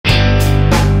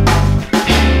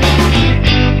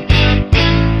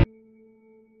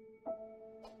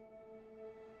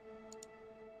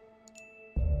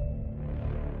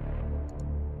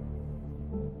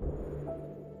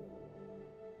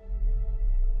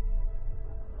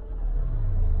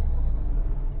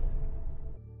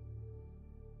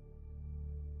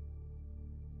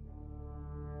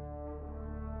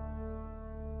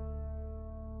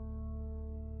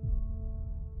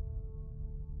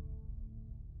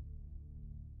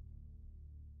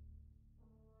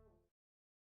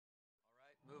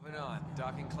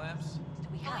Docking clamps? Do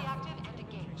we have? Fully active and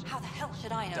engaged. How the hell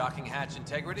should I know? Docking hatch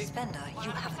integrity? Spender,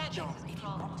 you have a job if you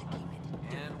want to keep it.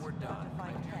 And we're done.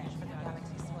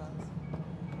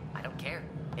 I don't care.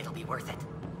 It'll be worth it.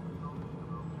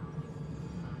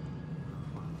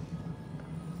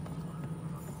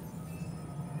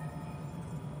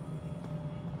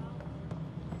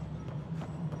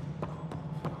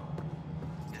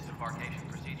 Disembarkation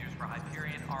procedures for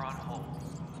Hyperion are on hold.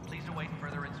 Please await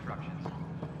further instructions.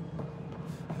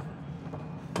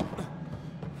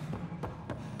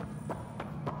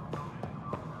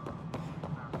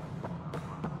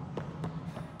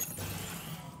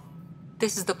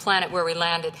 This is the planet where we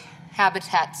landed.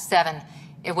 Habitat 7.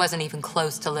 It wasn't even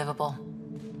close to livable.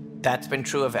 That's been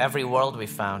true of every world we've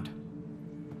found.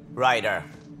 Ryder,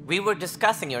 we were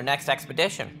discussing your next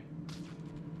expedition.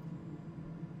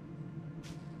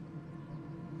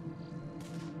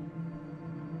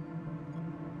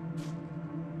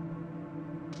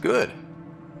 Good.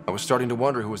 I was starting to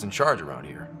wonder who was in charge around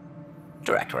here.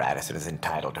 Director Addison is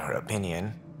entitled to her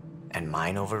opinion, and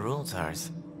mine overrules hers.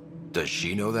 Does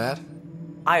she know that?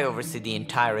 I oversee the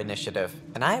entire initiative,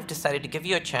 and I have decided to give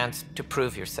you a chance to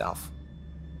prove yourself.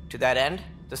 To that end,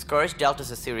 the Scourge dealt us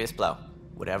a serious blow.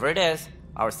 Whatever it is,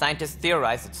 our scientists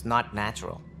theorize it's not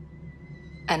natural.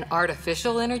 An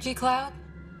artificial energy cloud?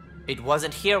 It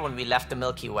wasn't here when we left the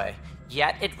Milky Way,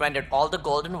 yet it rendered all the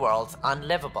golden worlds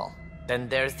unlivable. Then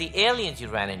there's the aliens you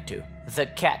ran into, the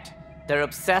Ket. They're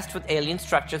obsessed with alien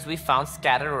structures we found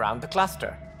scattered around the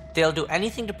cluster. They'll do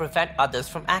anything to prevent others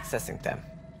from accessing them.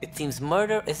 It seems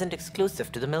murder isn't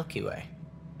exclusive to the Milky Way.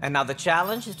 And now the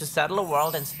challenge is to settle a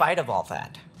world in spite of all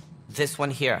that. This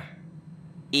one here.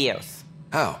 Eos.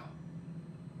 How?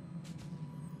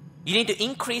 You need to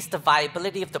increase the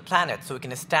viability of the planet so we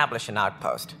can establish an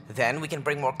outpost. Then we can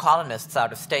bring more colonists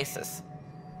out of stasis.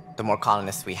 The more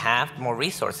colonists we have, the more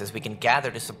resources we can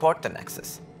gather to support the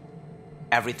Nexus.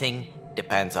 Everything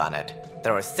depends on it.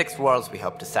 There are 6 worlds we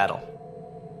hope to settle.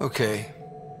 Okay,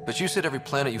 but you said every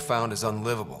planet you found is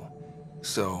unlivable.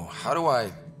 So, how do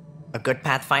I... A good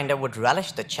Pathfinder would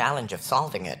relish the challenge of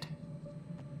solving it.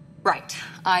 Right.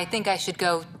 I think I should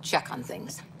go check on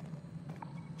things.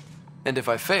 And if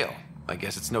I fail, I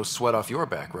guess it's no sweat off your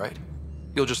back, right?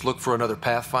 You'll just look for another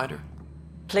Pathfinder?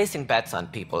 Placing bets on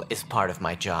people is part of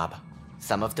my job.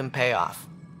 Some of them pay off.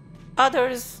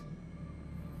 Others...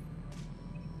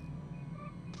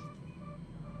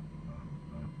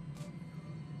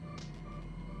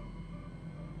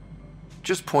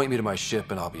 Just point me to my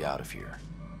ship and I'll be out of here.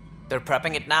 They're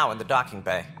prepping it now in the docking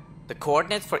bay. The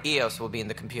coordinates for Eos will be in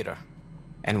the computer.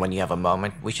 And when you have a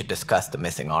moment, we should discuss the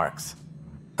missing arcs.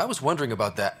 I was wondering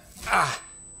about that. Ah!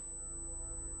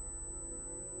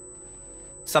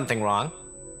 Something wrong?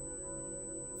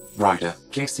 Ryder,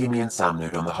 please see me and Sam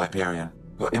Node on the Hyperion.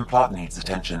 Your implant needs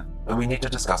attention, and we need to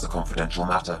discuss a confidential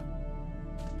matter.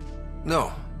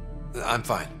 No, I'm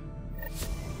fine.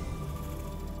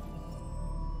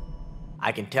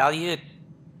 I can tell you,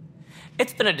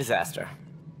 it's been a disaster.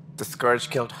 The Scourge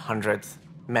killed hundreds,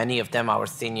 many of them our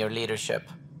senior leadership.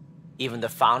 Even the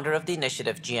founder of the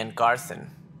initiative, Gian Garson,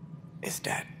 is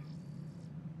dead.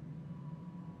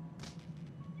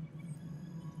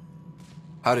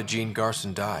 How did Gene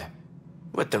Garson die?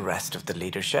 With the rest of the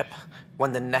leadership.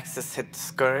 When the Nexus hit the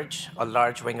Scourge, a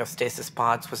large wing of stasis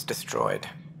pods was destroyed.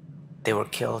 They were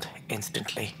killed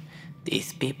instantly.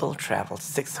 These people traveled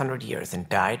 600 years and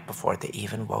died before they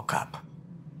even woke up.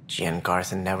 Gian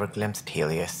Garson never glimpsed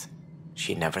Helios.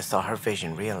 She never saw her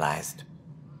vision realized.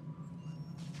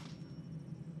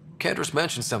 Cantor's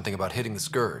mentioned something about hitting the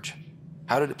Scourge.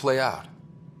 How did it play out?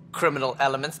 Criminal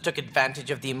elements took advantage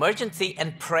of the emergency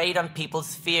and preyed on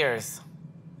people's fears.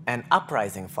 An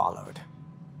uprising followed.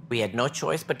 We had no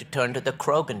choice but to turn to the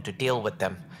Krogan to deal with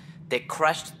them. They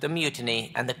crushed the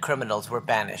mutiny and the criminals were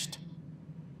banished.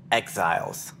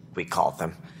 Exiles, we called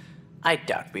them. I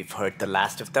doubt we've heard the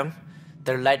last of them.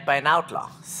 They're led by an outlaw,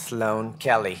 Sloane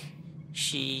Kelly.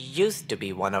 She used to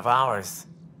be one of ours.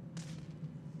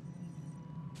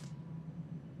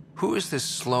 Who is this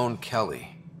Sloane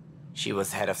Kelly? She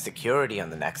was head of security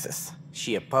on the Nexus.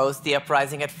 She opposed the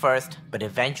uprising at first, but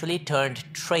eventually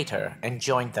turned traitor and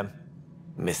joined them.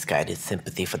 Misguided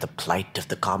sympathy for the plight of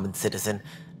the common citizen?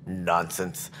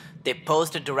 Nonsense. They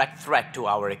posed a direct threat to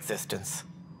our existence.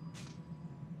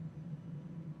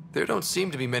 There don't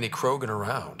seem to be many Krogan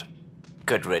around.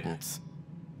 Good riddance.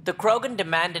 The Krogan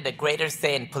demanded a greater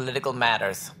say in political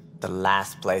matters. The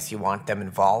last place you want them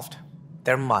involved.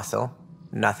 They're muscle,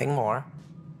 nothing more.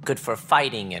 Good for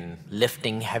fighting and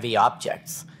lifting heavy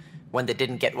objects. When they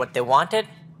didn't get what they wanted,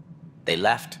 they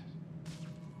left.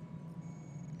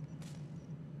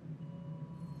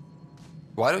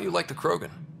 Why don't you like the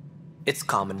Krogan? It's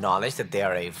common knowledge that they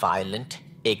are a violent,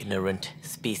 ignorant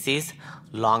species.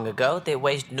 Long ago, they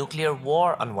waged nuclear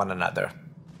war on one another.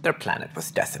 Their planet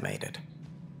was decimated.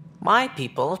 My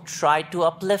people tried to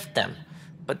uplift them,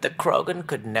 but the Krogan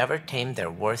could never tame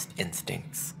their worst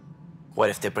instincts. What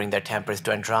if they bring their tempers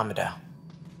to Andromeda?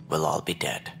 We'll all be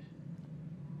dead.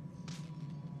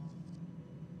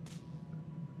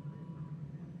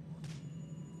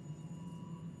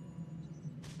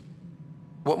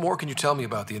 What more can you tell me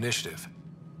about the initiative?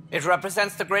 It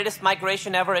represents the greatest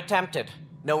migration ever attempted.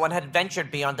 No one had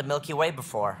ventured beyond the Milky Way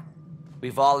before.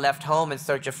 We've all left home in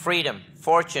search of freedom,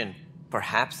 fortune,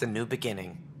 perhaps a new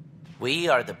beginning. We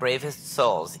are the bravest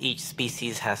souls each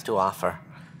species has to offer.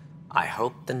 I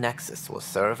hope the Nexus will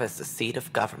serve as the seat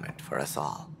of government for us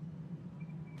all.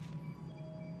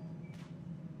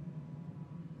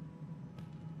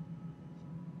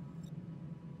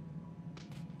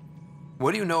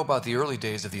 What do you know about the early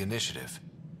days of the initiative?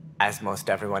 As most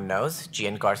everyone knows,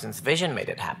 Jean Garson's vision made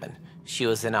it happen. She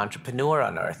was an entrepreneur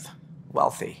on Earth.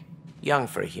 Wealthy. Young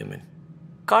for a human.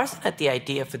 Garson had the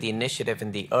idea for the initiative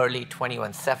in the early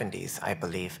 2170s, I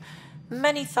believe.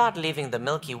 Many thought leaving the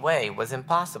Milky Way was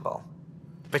impossible.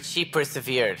 But she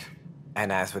persevered.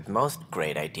 And as with most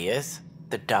great ideas,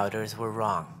 the doubters were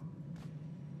wrong.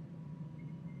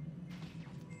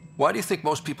 Why do you think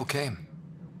most people came?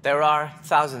 There are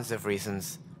thousands of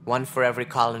reasons, one for every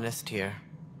colonist here.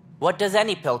 What does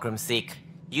any pilgrim seek?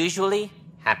 Usually,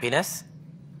 happiness.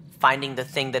 Finding the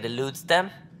thing that eludes them,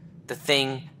 the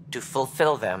thing to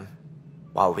fulfill them.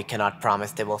 While we cannot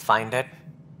promise they will find it,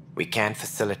 we can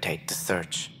facilitate the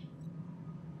search.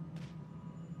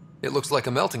 It looks like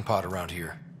a melting pot around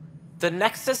here. The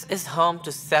Nexus is home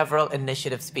to several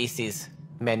initiative species.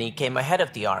 Many came ahead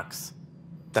of the Arks.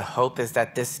 The hope is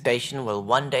that this station will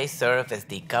one day serve as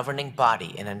the governing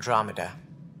body in Andromeda.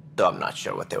 Though I'm not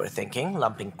sure what they were thinking,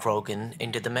 lumping Krogan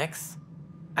into the mix.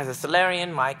 As a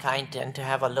Solarian, my kind tend to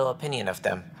have a low opinion of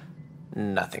them.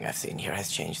 Nothing I've seen here has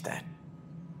changed that.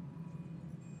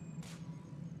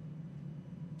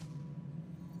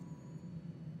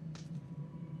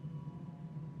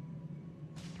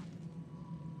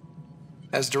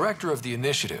 As director of the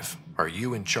initiative, are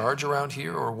you in charge around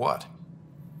here or what?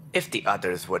 If the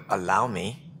others would allow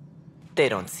me, they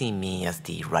don't see me as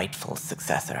the rightful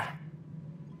successor.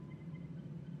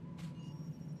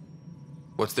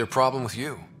 What's their problem with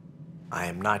you? I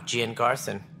am not Gian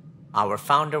Garson. Our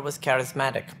founder was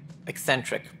charismatic,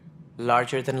 eccentric,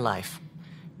 larger than life.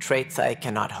 Traits I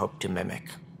cannot hope to mimic.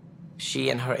 She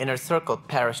and her inner circle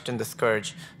perished in the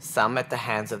Scourge, some at the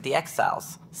hands of the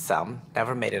Exiles, some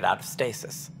never made it out of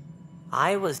stasis.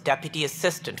 I was deputy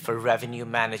assistant for revenue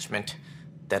management.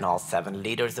 Then all 7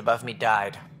 leaders above me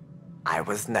died. I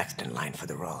was next in line for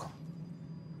the role.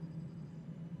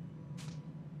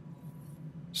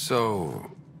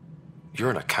 So, you're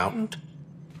an accountant?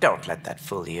 Don't let that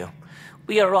fool you.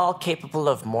 We are all capable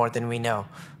of more than we know.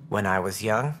 When I was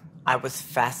young, I was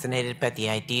fascinated by the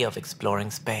idea of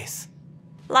exploring space.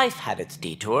 Life had its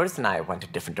detours, and I went a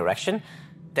different direction.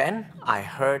 Then I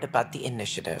heard about the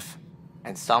initiative,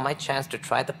 and saw my chance to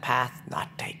try the path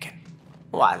not taken.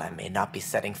 While I may not be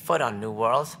setting foot on new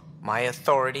worlds, my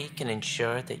authority can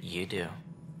ensure that you do.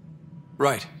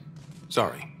 Right.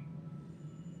 Sorry.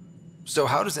 So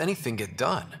how does anything get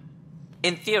done?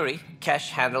 In theory, Kesh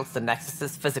handles the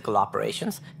Nexus's physical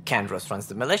operations, Kandros runs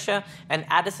the militia, and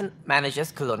Addison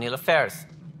manages colonial affairs.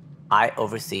 I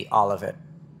oversee all of it.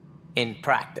 In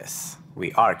practice,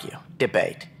 we argue,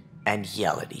 debate, and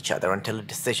yell at each other until a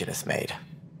decision is made.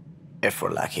 If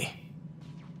we're lucky.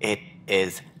 It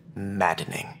is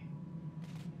maddening.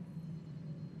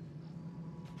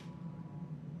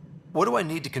 What do I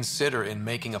need to consider in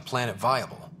making a planet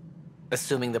viable?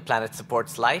 Assuming the planet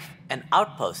supports life, an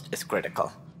outpost is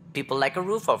critical. People like a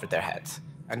roof over their heads,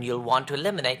 and you'll want to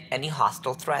eliminate any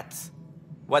hostile threats.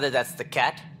 Whether that's the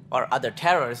cat or other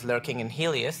terrors lurking in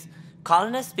Helios,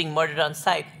 colonists being murdered on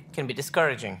sight can be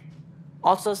discouraging.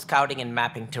 Also, scouting and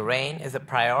mapping terrain is a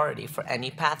priority for any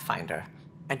Pathfinder.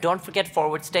 And don't forget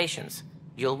forward stations.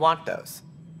 You'll want those.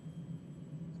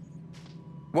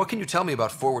 What can you tell me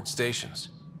about forward stations?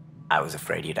 I was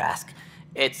afraid you'd ask.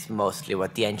 It's mostly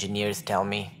what the engineers tell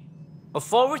me. A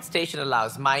forward station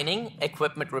allows mining,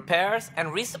 equipment repairs, and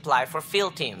resupply for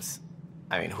field teams.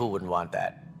 I mean, who wouldn't want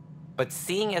that? But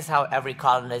seeing as how every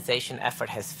colonization effort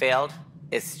has failed,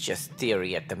 it's just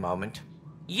theory at the moment.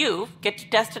 You get to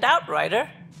test it out, Ryder.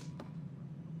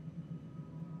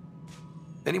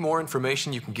 Any more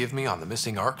information you can give me on the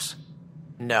missing Arks?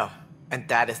 No, and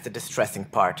that is the distressing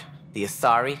part. The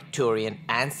Asari, Turian,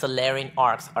 and Solarian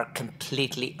Arks are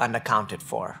completely unaccounted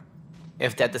for.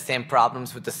 If they had the same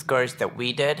problems with the Scourge that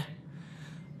we did,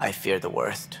 I fear the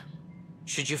worst.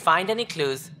 Should you find any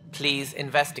clues, please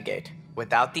investigate.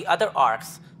 Without the other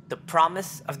arcs, the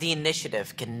promise of the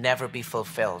initiative can never be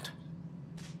fulfilled.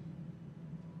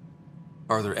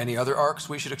 Are there any other arcs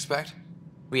we should expect?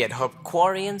 We had hoped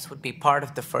Quarians would be part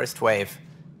of the first wave,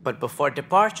 but before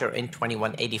departure in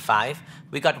 2185,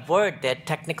 we got word they had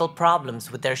technical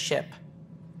problems with their ship.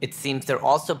 It seems they're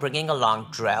also bringing along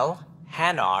Drell,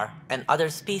 Hanar, and other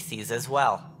species as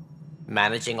well.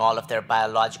 Managing all of their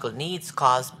biological needs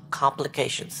caused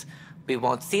complications. We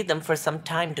won't see them for some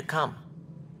time to come.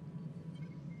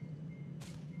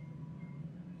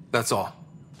 That's all.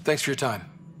 Thanks for your time.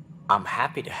 I'm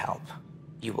happy to help.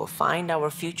 You will find our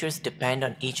futures depend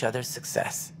on each other's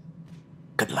success.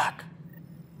 Good luck.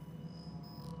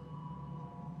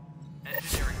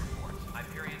 Engineering reports.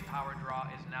 Hyperion power draw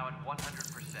is now at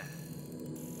 100%.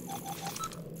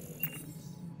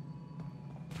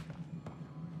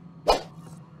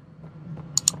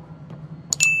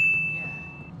 Yeah,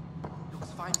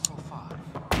 looks fine so far.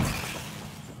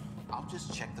 I'll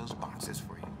just check those boxes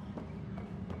for you.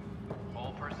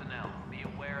 All personnel, be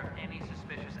aware of any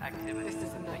suspicious activity.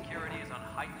 Security is on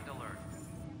heightened alert.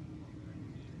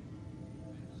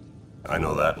 I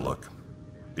know that look.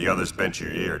 The others bent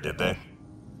your ear, did they?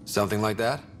 Something like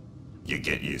that? You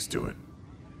get used to it.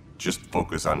 Just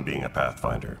focus on being a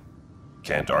Pathfinder.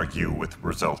 Can't argue with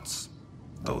results,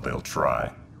 though they'll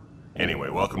try. Anyway,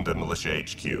 welcome to Militia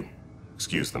HQ.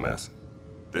 Excuse the mess.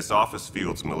 This office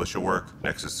fields militia work,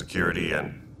 Nexus security,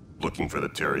 and looking for the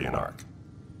Turian Ark.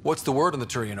 What's the word on the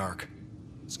Turian Ark?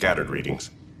 Scattered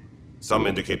readings. Some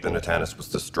indicate the Natanus was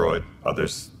destroyed,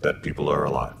 others that people are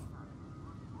alive.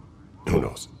 Who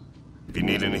knows? If you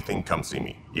need anything, come see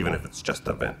me, even if it's just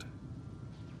a vent.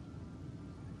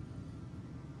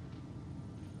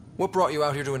 What brought you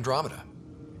out here to Andromeda?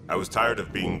 I was tired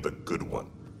of being the good one.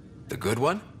 The good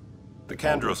one? The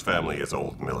Kandros family is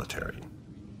old military.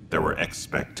 There were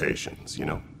expectations, you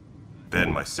know?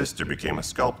 Then my sister became a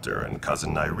sculptor and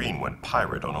cousin Irene went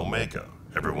pirate on Omega.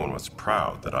 Everyone was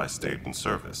proud that I stayed in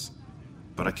service.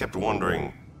 But I kept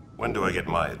wondering, when do I get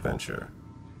my adventure?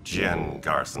 Jen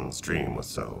Garson's dream was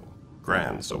so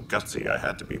grand, so gutsy, I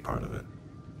had to be part of it.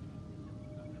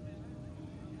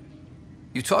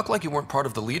 You talk like you weren't part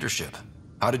of the leadership.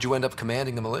 How did you end up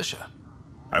commanding the militia?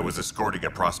 I was escorting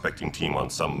a prospecting team on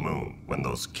some moon when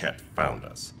those Ket found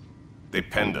us. They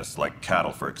penned us like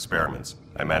cattle for experiments.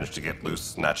 I managed to get loose,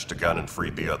 snatched a gun, and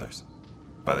freed the others.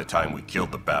 By the time we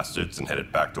killed the bastards and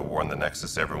headed back to war in the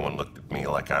Nexus, everyone looked at me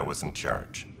like I was in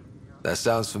charge. That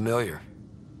sounds familiar.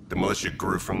 The militia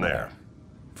grew from there.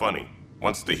 Funny,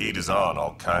 once the heat is on,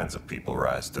 all kinds of people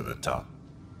rise to the top.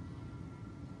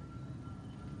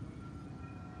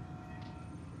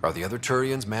 Are the other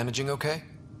Turians managing okay?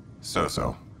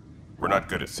 So-so. We're not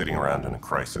good at sitting around in a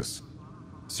crisis.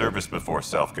 Service before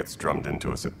self gets drummed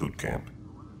into us at boot camp.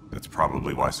 That's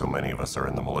probably why so many of us are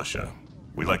in the militia.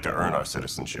 We like to earn our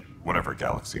citizenship, whatever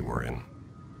galaxy we're in.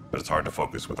 But it's hard to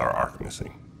focus with our arc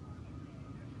missing.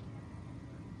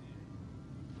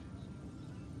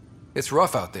 It's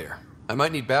rough out there. I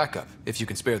might need backup, if you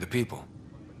can spare the people.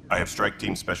 I have strike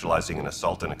teams specializing in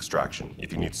assault and extraction.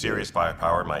 If you need serious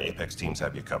firepower, my Apex teams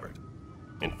have you covered.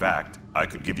 In fact, I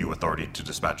could give you authority to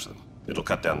dispatch them. It'll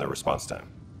cut down their response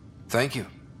time. Thank you.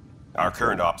 Our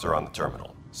current ops are on the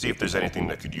terminal. See if there's anything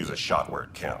that could use a shot where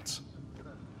it counts.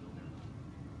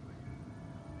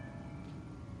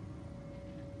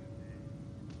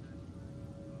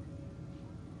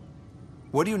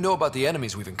 What do you know about the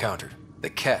enemies we've encountered? The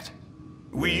Ket.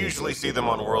 We usually see them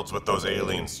on worlds with those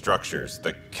alien structures.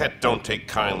 The Ket don't take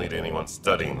kindly to anyone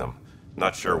studying them.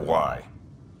 Not sure why.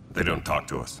 They don't talk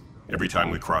to us. Every time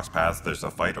we cross paths, there's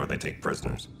a fight or they take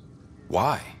prisoners.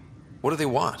 Why? What do they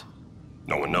want?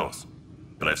 No one knows.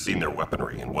 But I've seen their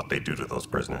weaponry and what they do to those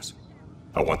prisoners.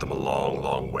 I want them a long,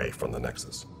 long way from the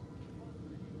Nexus.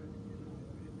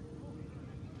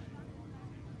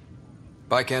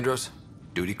 Bye, Kandros.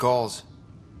 Duty calls.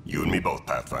 You and me both,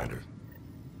 Pathfinder.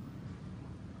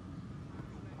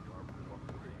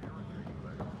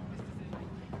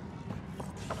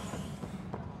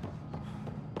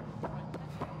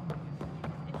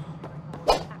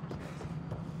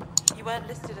 You weren't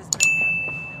listed as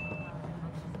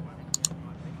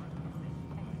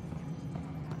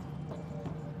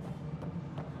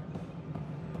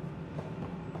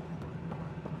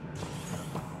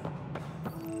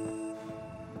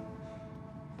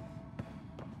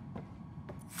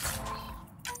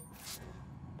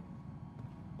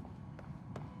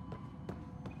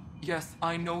Yes,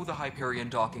 I know the Hyperion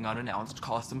docking unannounced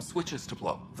caused some switches to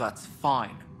blow. That's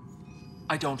fine.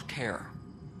 I don't care.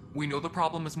 We know the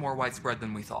problem is more widespread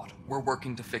than we thought. We're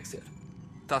working to fix it.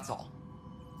 That's all.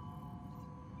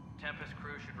 Tempest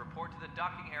crew should report to the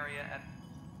docking area at...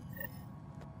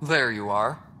 There you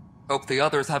are. Hope the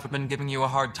others haven't been giving you a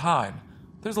hard time.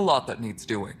 There's a lot that needs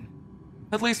doing.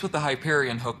 At least with the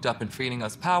Hyperion hooked up and feeding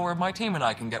us power, my team and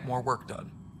I can get more work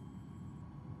done.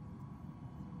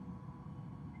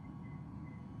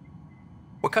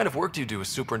 What kind of work do you do as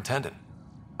superintendent?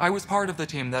 I was part of the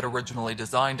team that originally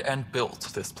designed and built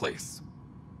this place.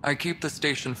 I keep the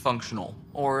station functional,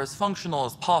 or as functional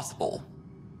as possible,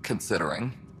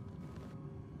 considering.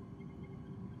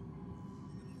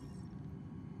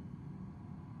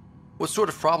 What sort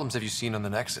of problems have you seen on the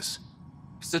Nexus?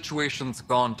 Situation's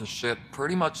gone to shit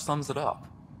pretty much sums it up.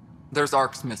 There's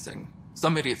arcs missing.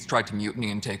 Some idiots tried to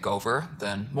mutiny and take over,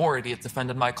 then more idiots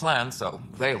offended my clan, so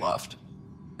they left.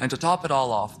 And to top it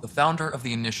all off, the founder of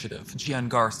the initiative, Jean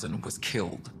Garson, was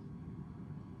killed.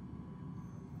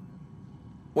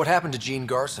 What happened to Jean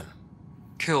Garson?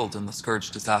 Killed in the Scourge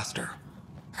disaster.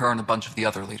 Her and a bunch of the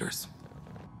other leaders.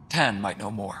 Tan might know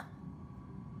more.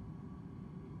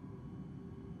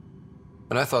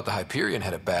 And I thought the Hyperion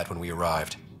had it bad when we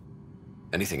arrived.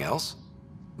 Anything else?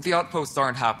 The outposts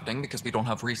aren't happening because we don't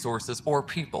have resources or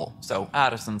people, so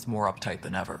Addison's more uptight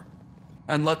than ever.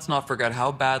 And let's not forget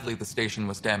how badly the station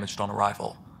was damaged on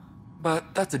arrival.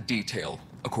 But that's a detail,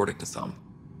 according to some.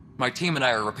 My team and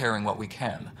I are repairing what we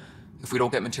can. If we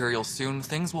don't get materials soon,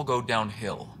 things will go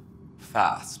downhill.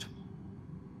 Fast.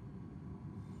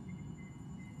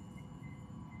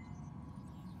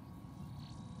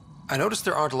 I noticed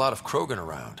there aren't a lot of Krogan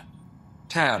around.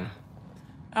 Tan.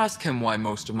 Ask him why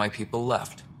most of my people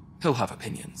left. He'll have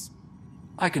opinions.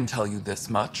 I can tell you this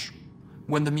much.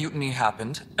 When the mutiny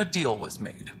happened, a deal was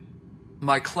made.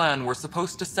 My clan were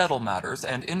supposed to settle matters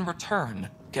and, in return,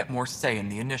 get more say in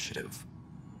the initiative.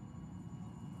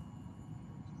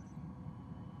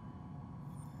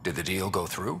 Did the deal go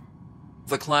through?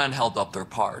 The clan held up their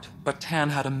part, but Tan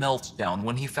had a meltdown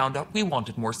when he found out we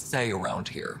wanted more say around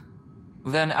here.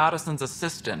 Then Addison's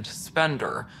assistant,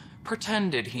 Spender,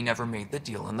 pretended he never made the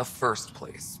deal in the first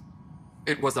place.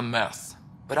 It was a mess,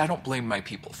 but I don't blame my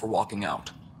people for walking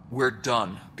out. We're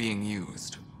done being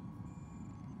used.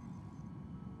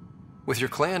 With your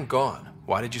clan gone,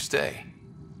 why did you stay?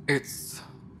 It's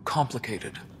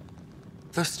complicated.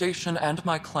 The station and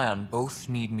my clan both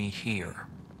need me here.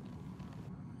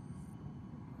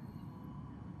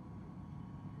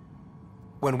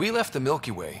 When we left the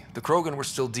Milky Way, the Krogan were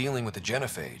still dealing with the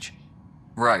genophage.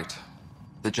 Right.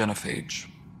 The genophage.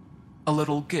 A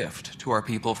little gift to our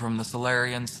people from the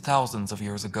Solarians thousands of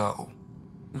years ago.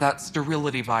 That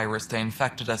sterility virus they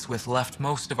infected us with left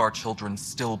most of our children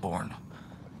stillborn.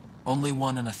 Only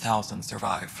 1 in 1,000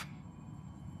 survive.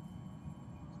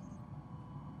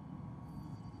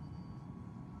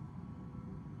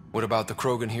 What about the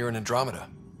Krogan here in Andromeda?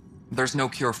 There's no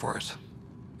cure for it.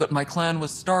 But my clan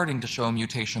was starting to show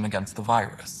mutation against the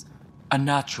virus. A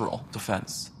natural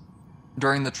defense.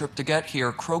 During the trip to get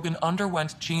here, Krogan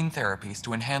underwent gene therapies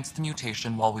to enhance the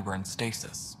mutation while we were in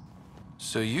stasis.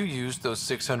 So you used those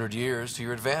 600 years to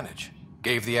your advantage.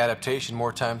 Gave the adaptation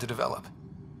more time to develop.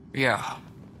 Yeah.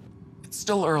 It's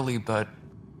still early, but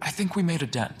I think we made a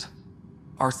dent.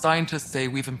 Our scientists say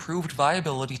we've improved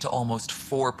viability to almost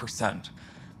 4%,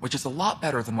 which is a lot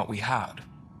better than what we had.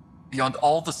 Beyond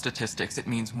all the statistics, it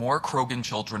means more Krogan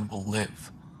children will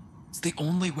live. It's the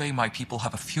only way my people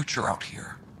have a future out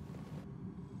here.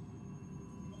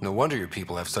 No wonder your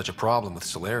people have such a problem with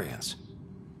Solarians.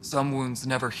 Some wounds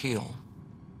never heal.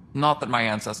 Not that my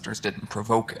ancestors didn't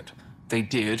provoke it. They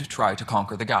did try to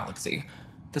conquer the galaxy.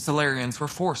 The Solarians were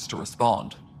forced to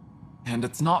respond. And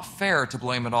it's not fair to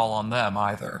blame it all on them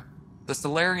either. The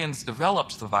Solarians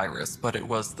developed the virus, but it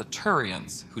was the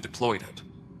Turians who deployed it.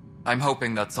 I'm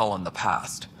hoping that's all in the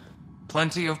past.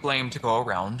 Plenty of blame to go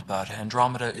around, but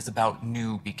Andromeda is about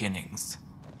new beginnings.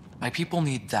 My people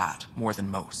need that more than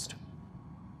most.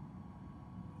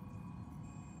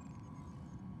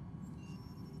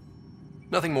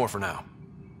 Nothing more for now.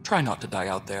 Try not to die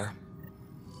out there.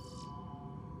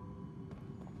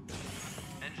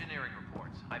 Engineering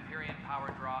reports. Hyperion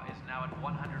power draw is now at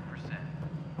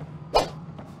 100%.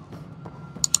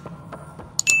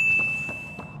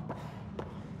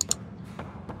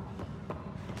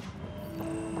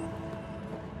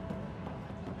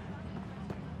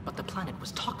 But the planet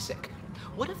was toxic.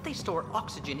 What if they store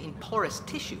oxygen in porous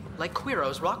tissue, like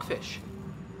Quiro's rockfish?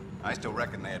 I still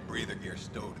reckon they had breather gear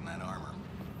stowed in that armor.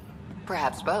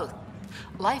 Perhaps both.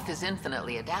 Life is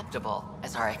infinitely adaptable,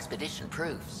 as our expedition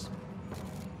proves.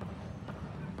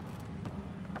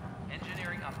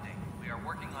 Engineering update. We are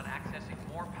working on accessing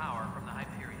more power from the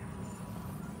Hyperion.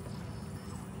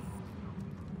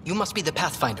 You must be the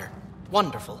Pathfinder.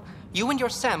 Wonderful. You and your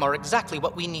Sam are exactly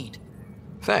what we need.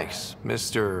 Thanks,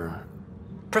 Mr.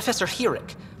 Professor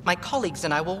Herrick, my colleagues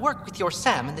and I will work with your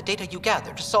Sam and the data you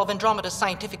gather to solve Andromeda's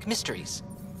scientific mysteries.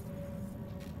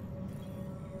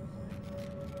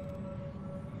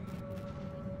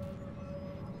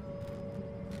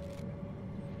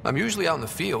 I'm usually out in the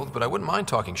field, but I wouldn't mind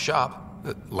talking shop.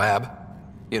 Lab.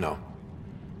 You know.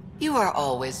 You are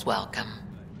always welcome.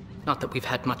 Not that we've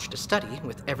had much to study,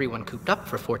 with everyone cooped up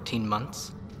for 14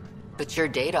 months. But your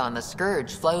data on the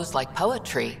Scourge flows like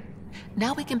poetry.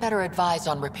 Now we can better advise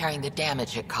on repairing the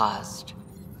damage it caused.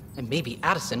 And maybe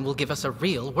Addison will give us a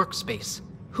real workspace.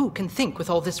 Who can think with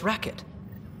all this racket?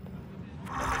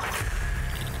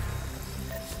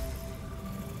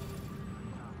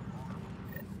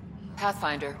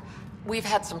 Pathfinder, we've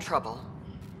had some trouble.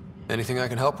 Anything I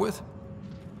can help with?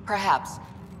 Perhaps.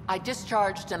 I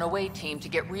discharged an away team to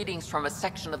get readings from a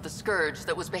section of the Scourge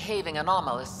that was behaving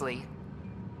anomalously.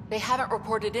 They haven't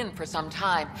reported in for some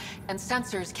time, and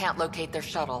sensors can't locate their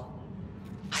shuttle.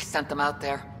 I sent them out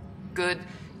there. Good,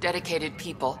 dedicated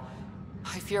people.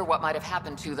 I fear what might have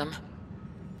happened to them.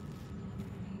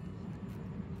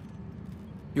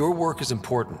 Your work is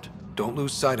important. Don't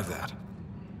lose sight of that.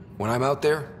 When I'm out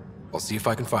there, I'll see if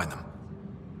I can find them.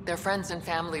 Their friends and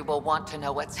family will want to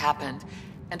know what's happened,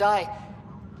 and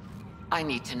I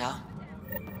need to know.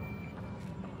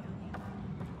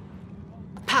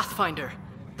 Pathfinder,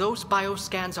 those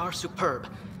bioscans are superb.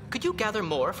 Could you gather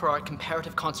more for our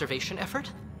comparative conservation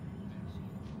effort?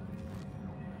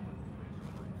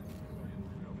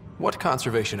 What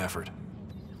conservation effort?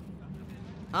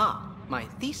 Ah, my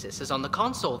thesis is on the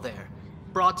console there.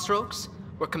 Broad strokes,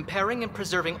 we're comparing and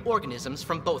preserving organisms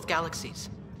from both galaxies.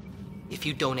 If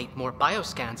you donate more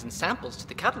bioscans and samples to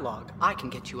the catalog, I can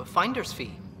get you a finder's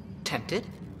fee. Tempted?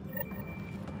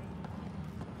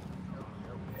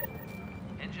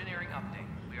 Engineering update.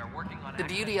 We are working on The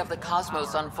beauty of the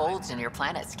cosmos unfolds in your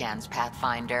planet scans,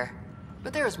 Pathfinder.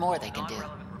 But there is more they can do.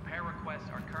 Non-relevant repair requests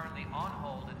are currently on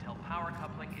hold until power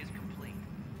coupling is complete.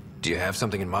 Do you have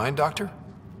something in mind, Doctor?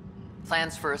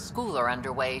 Plans for a school are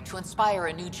underway to inspire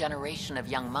a new generation of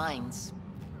young minds.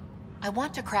 I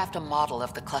want to craft a model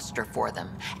of the cluster for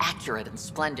them, accurate and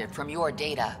splendid from your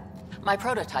data. My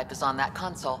prototype is on that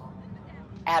console.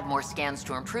 Add more scans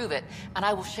to improve it, and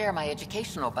I will share my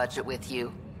educational budget with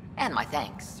you, and my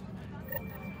thanks.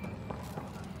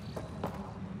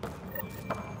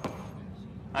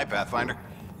 Hi, Pathfinder.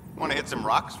 Want to hit some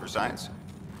rocks for science?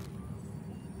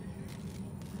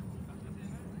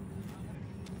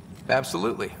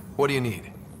 Absolutely. What do you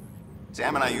need?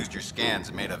 Sam and I used your scans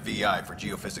and made a VI for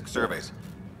geophysics surveys.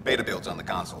 Beta builds on the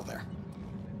console there.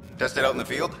 Test it out in the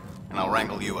field, and I'll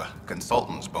wrangle you a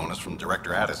consultant's bonus from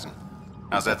Director Addison.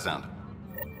 How's that sound?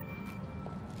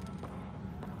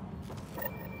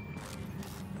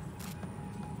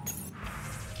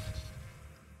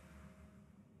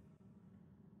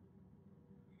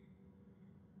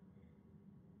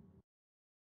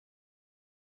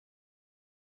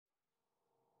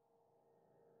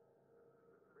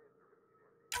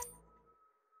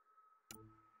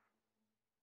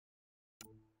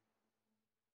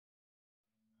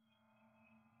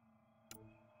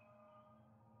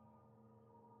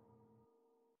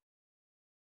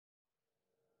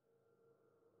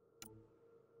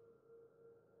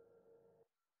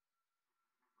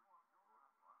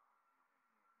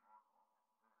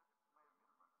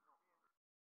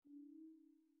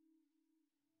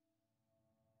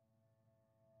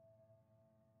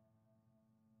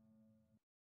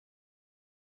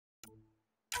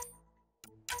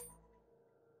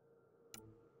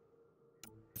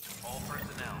 All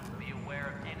personnel, be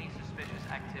aware of any suspicious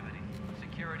activity.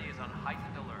 Security is on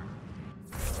heightened alert.